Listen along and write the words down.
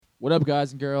What up,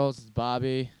 guys and girls? It's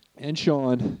Bobby And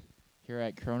Sean. here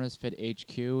at Cronus Fit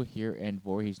HQ here in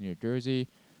Voorhees, New Jersey.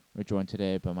 We're joined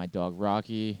today by my dog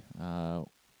Rocky,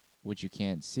 which you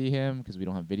can't see him because we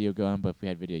don't have video going, but if we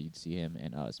had video, you'd see him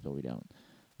and us, but we don't.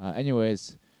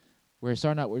 Anyways, we're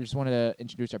starting out. We just wanted to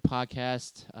introduce our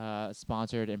podcast,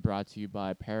 sponsored and brought to you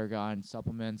by Paragon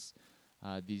Supplements.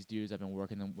 These dudes, I've been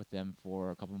working with them for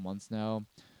a couple of months now.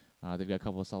 They've got a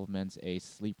couple of supplements, a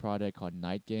sleep product called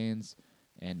Night Gains,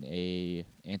 and a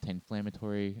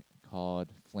anti-inflammatory called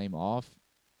Flame Off.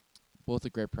 Both are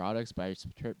great products, but I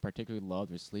particularly love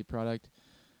their sleep product.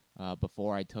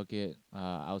 Before I took it, when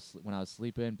I was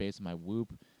sleeping, based on my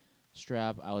Whoop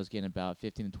strap, I was getting about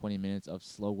 15 to 20 minutes of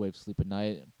slow wave sleep a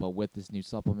night. But with this new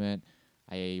supplement,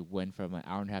 I went from an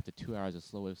hour and a half to 2 hours of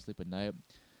slow wave sleep a night.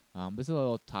 This is a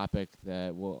little topic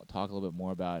that we'll talk a little bit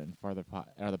more about in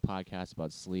other podcasts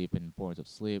about sleep and importance of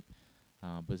sleep.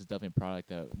 But this is definitely a product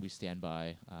that we stand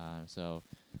by. So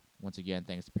once again,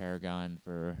 thanks to Paragon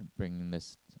for bringing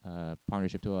this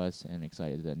partnership to us, and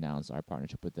excited to announce our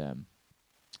partnership with them.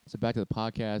 So back to the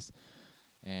podcast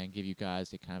and give you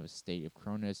guys a kind of a state of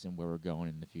Cronus and where we're going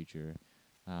in the future.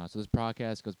 So this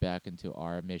podcast goes back into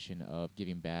our mission of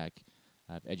giving back,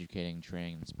 of educating,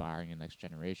 training, inspiring the next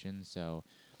generation. So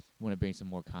we want to bring some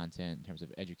more content in terms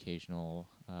of educational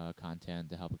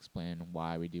content to help explain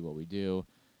why we do what we do,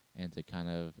 and to kind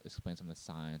of explain some of the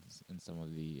science and some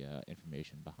of the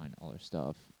information behind all our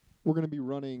stuff. We're going to be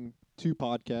running 2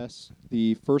 podcasts.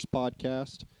 The first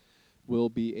podcast will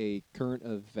be a current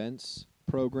events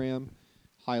program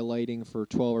highlighting for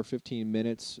 12 or 15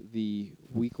 minutes the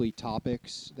weekly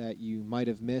topics that you might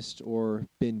have missed or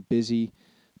been busy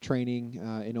training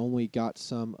and only got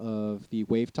some of the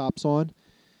wave tops on.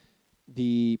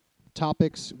 The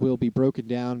topics will be broken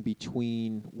down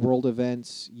between world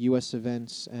events, U.S.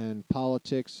 events, and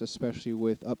politics, especially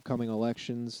with upcoming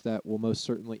elections that will most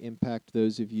certainly impact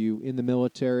those of you in the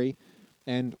military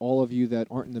and all of you that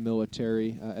aren't in the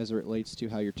military as it relates to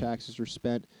how your taxes are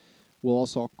spent. We'll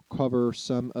also cover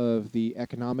some of the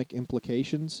economic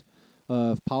implications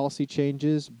of policy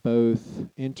changes, both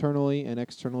internally and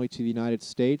externally to the United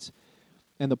States.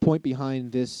 And the point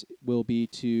behind this will be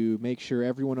to make sure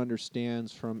everyone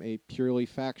understands from a purely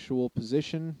factual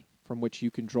position from which you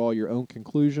can draw your own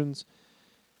conclusions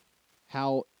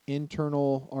how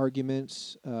internal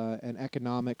arguments and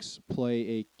economics play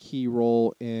a key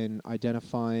role in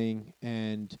identifying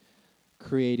and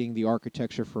creating the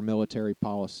architecture for military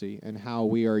policy, and how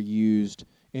we are used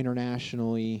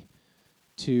internationally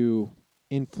to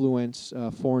influence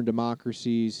foreign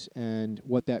democracies and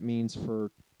what that means for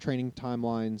training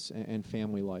timelines and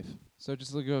family life. So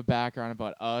just a little bit of background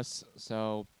about us.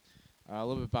 So a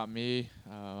little bit about me.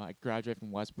 I graduated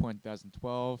from West Point in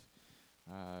 2012.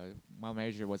 My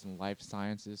major was in life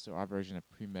sciences, so our version of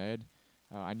pre-med.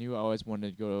 I knew I always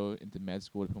wanted to go into med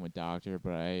school to become a doctor,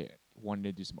 but I wanted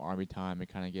to do some Army time and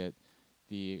kind of get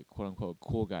the quote-unquote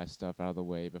cool guy stuff out of the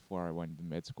way before I went into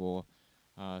med school.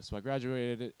 So I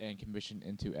graduated and commissioned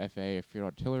into FA, or Field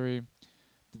Artillery.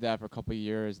 Did that for a couple of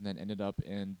years, and then ended up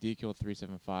in DKIL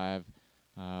 375,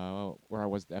 where I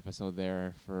was the FSO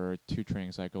there for 2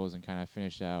 training cycles and kind of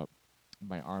finished out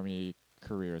my Army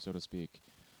career, so to speak.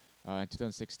 In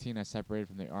 2016, I separated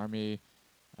from the Army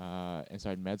and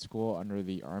started med school under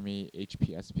the Army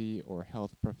HPSP, or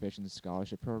Health Proficiency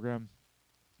Scholarship Program.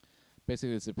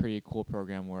 Basically, it's a pretty cool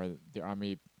program where the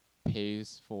Army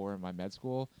pays for my med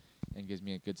school and gives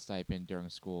me a good stipend during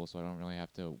school, so I don't really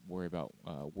have to worry about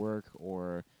work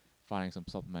or finding some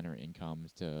supplementary income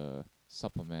to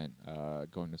supplement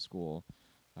going to school.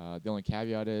 The only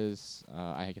caveat is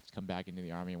I have to come back into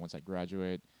the Army once I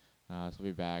graduate, so I'll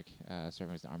be back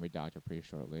serving as an Army doctor pretty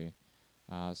shortly.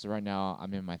 So right now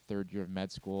I'm in my 3rd year of med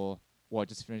school. Well, I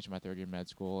just finished my 3rd year of med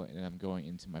school, and I'm going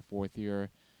into my 4th year.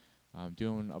 I'm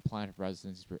applying for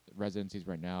residencies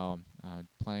right now.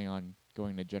 Planning on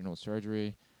going to general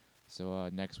surgery. So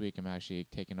next week I'm actually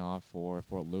taking off for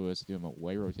Fort Lewis, doing my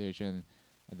way rotation,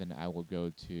 and then I will go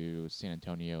to San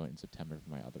Antonio in September for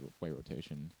my other way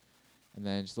rotation. And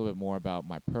then just a little bit more about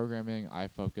my programming. I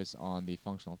focus on the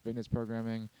functional fitness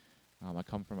programming. I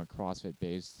come from a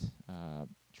CrossFit-based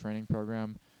training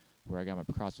program where I got my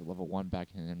CrossFit Level 1 back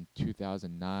in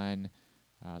 2009.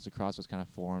 So CrossFit's kind of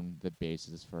formed the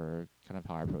basis for kind of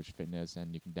how I approach fitness,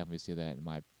 and you can definitely see that in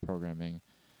my programming.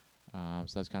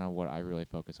 So that's kind of what I really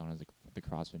focus on, is the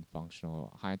CrossFit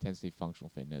high-intensity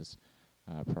functional fitness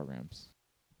programs.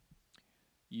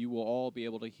 You will all be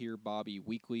able to hear Bobby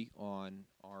weekly on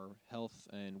our health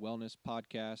and wellness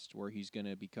podcast, where he's going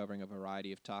to be covering a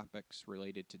variety of topics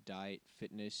related to diet,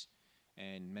 fitness,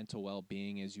 and mental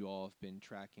well-being, as you all have been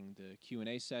tracking the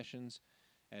Q&A sessions.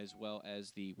 as well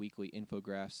as the weekly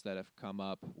infographs that have come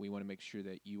up. We want to make sure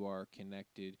that you are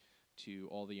connected to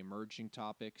all the emerging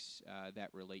topics that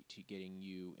relate to getting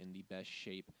you in the best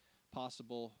shape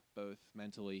possible, both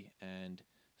mentally and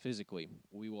physically.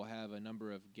 We will have a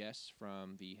number of guests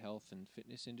from the health and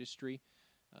fitness industry,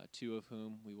 two of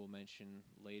whom we will mention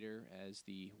later as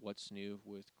the What's New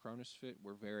with Cronus Fit.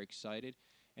 We're very excited,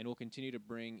 and we'll continue to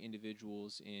bring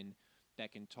individuals in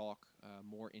that can talk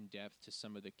more in depth to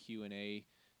some of the Q&A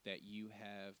that you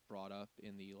have brought up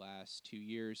in the last 2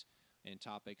 years and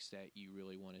topics that you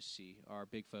really want to see. Our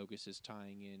big focus is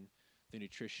tying in the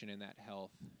nutrition and that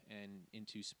health and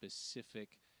into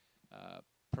specific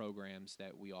programs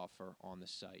that we offer on the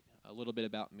site. A little bit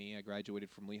about me. I graduated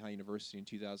from Lehigh University in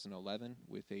 2011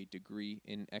 with a degree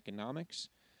in economics.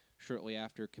 Shortly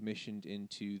after, commissioned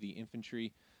into the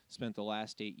infantry. Spent the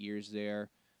last 8 years there,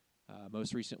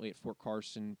 most recently at Fort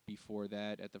Carson, before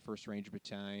that at the 1st Ranger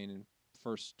Battalion, and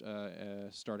first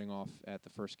starting off at the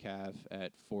 1st Cav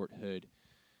at Fort Hood.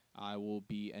 I will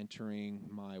be entering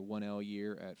my 1L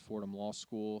year at Fordham Law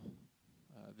School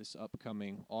this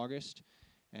upcoming August,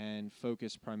 and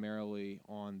focus primarily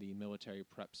on the military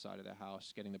prep side of the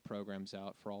house, getting the programs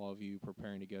out for all of you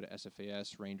preparing to go to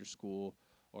SFAS, Ranger School,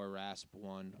 or RASP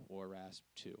 1 or RASP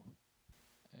 2.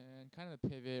 And kind of the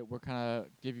pivot, we're kind of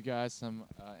give you guys some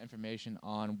information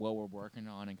on what we're working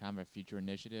on and kind of our future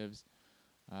initiatives.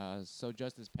 So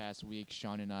just this past week,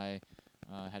 Sean and I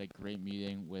had a great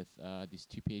meeting with these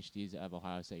two PhDs at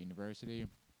Ohio State University.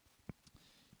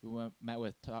 We met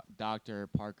with Dr.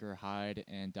 Parker Hyde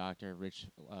and Dr. Rich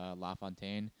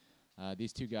LaFontaine.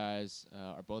 These two guys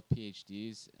are both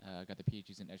PhDs, got the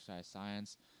PhDs in exercise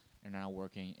science, and are now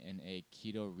working in a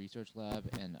keto research lab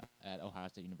at Ohio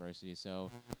State University.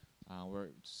 So we're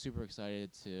super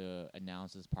excited to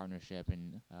announce this partnership,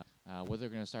 and what they're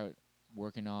going to start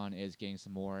working on is getting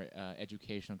some more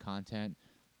educational content,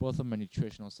 both from a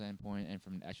nutritional standpoint and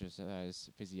from an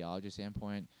exercise physiology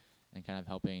standpoint, and kind of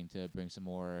helping to bring some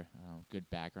more good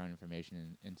background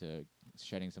information into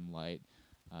shedding some light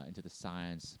into the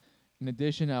science. In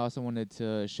addition, I also wanted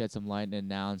to shed some light and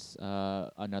announce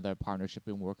another partnership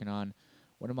we've been working on.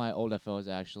 One of my old FOs,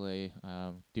 actually,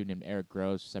 a dude named Eric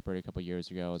Gross, separated a couple years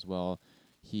ago as well.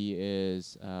 He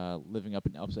is living up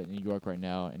in upstate New York right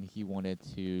now, and he wanted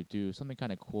to do something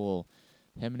kind of cool.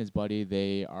 Him and his buddy,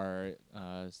 they are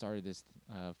started this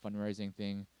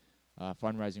fundraising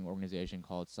organization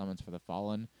called Summits for the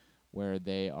Fallen, where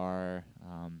they are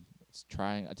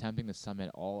attempting to summit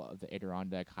all of the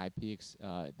Adirondack high peaks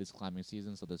this climbing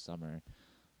season, so this summer.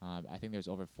 I think there's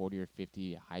over 40 or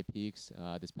 50 high peaks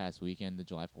this past weekend, the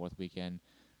July 4th weekend.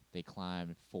 They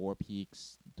climbed 4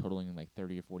 peaks, totaling like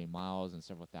 30 or 40 miles and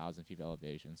several thousand feet of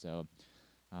elevation. So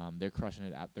they're crushing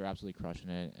it. They're absolutely crushing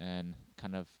it, and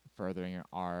kind of furthering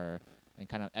and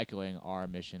kind of echoing our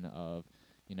mission of,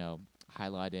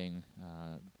 highlighting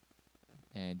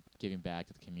and giving back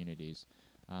to the communities.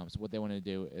 So what they want to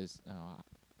do is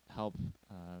help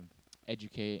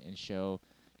educate and show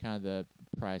kind of the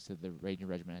price that the Ranger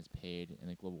Regiment has paid in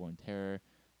the global war on terror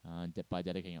by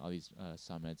dedicating all these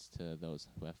summits to those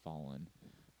who have fallen.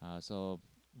 So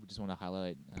we just want to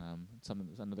highlight some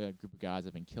of the group of guys that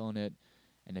have been killing it.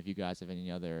 And if you guys have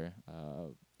any other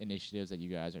initiatives that you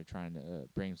guys are trying to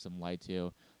bring some light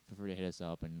to, feel free to hit us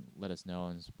up and let us know,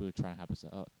 and we'll try and help us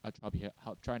out.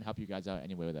 Try and help you guys out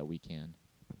any way that we can.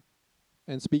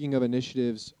 And speaking of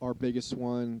initiatives, our biggest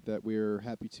one that we're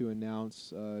happy to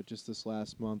announce just this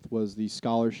last month was the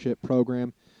scholarship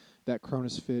program that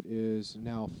Cronus Fit is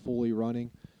now fully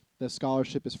running. The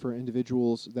scholarship is for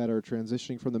individuals that are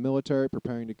transitioning from the military,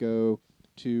 preparing to go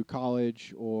to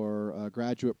college or a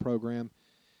graduate program.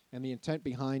 And the intent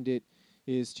behind it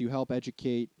is to help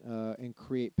educate and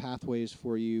create pathways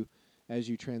for you as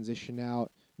you transition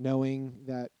out, knowing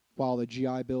that while the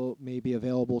GI Bill may be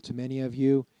available to many of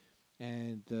you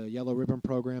and the Yellow Ribbon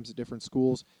programs at different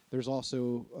schools, there's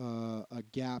also a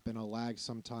gap and a lag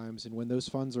sometimes in when those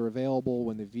funds are available,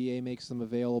 when the VA makes them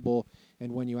available,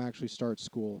 and when you actually start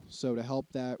school. So to help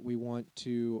that, we want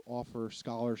to offer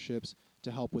scholarships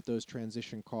to help with those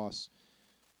transition costs.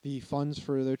 The funds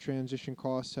for their transition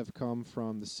costs have come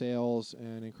from the sales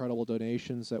and incredible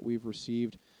donations that we've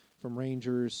received from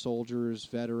Rangers, soldiers,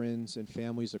 veterans, and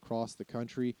families across the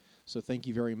country. So thank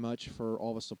you very much for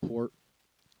all the support.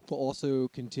 We'll also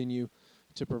continue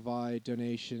to provide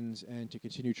donations and to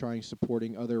continue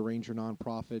supporting other Ranger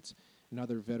nonprofits and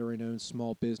other veteran-owned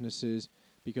small businesses,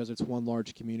 because it's one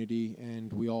large community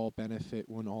and we all benefit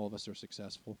when all of us are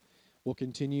successful. We'll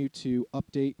continue to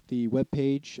update the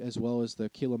webpage as well as the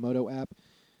Kilomoto app.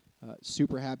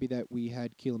 Super happy that we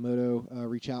had Kilomoto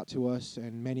reach out to us,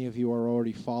 and many of you are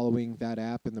already following that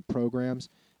app and the programs.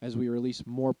 As we release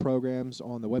more programs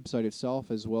on the website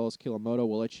itself, as well as Kilomoto,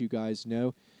 we'll let you guys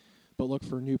know. But look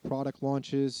for new product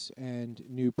launches and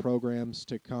new programs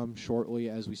to come shortly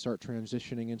as we start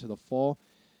transitioning into the fall.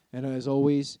 And as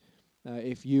always,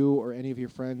 if you or any of your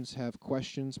friends have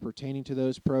questions pertaining to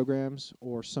those programs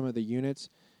or some of the units,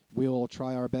 we will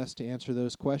try our best to answer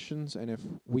those questions. And if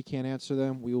we can't answer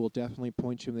them, we will definitely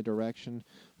point you in the direction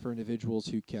for individuals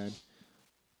who can.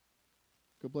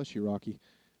 God bless you, Rocky.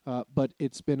 But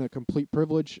it's been a complete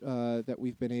privilege that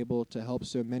we've been able to help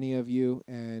so many of you,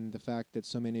 and the fact that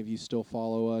so many of you still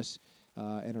follow us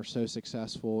and are so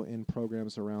successful in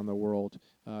programs around the world.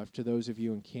 To those of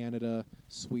you in Canada,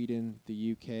 Sweden,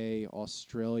 the UK,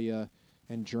 Australia,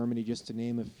 and Germany, just to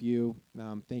name a few,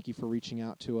 thank you for reaching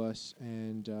out to us,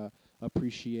 and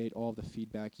appreciate all the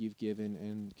feedback you've given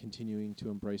and continuing to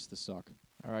embrace the suck.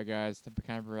 All right, guys. That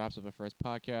kind of wraps up the first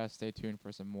podcast. Stay tuned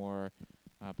for some more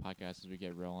podcasts as we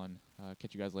get rolling.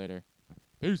 Catch you guys later.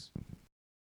 Peace.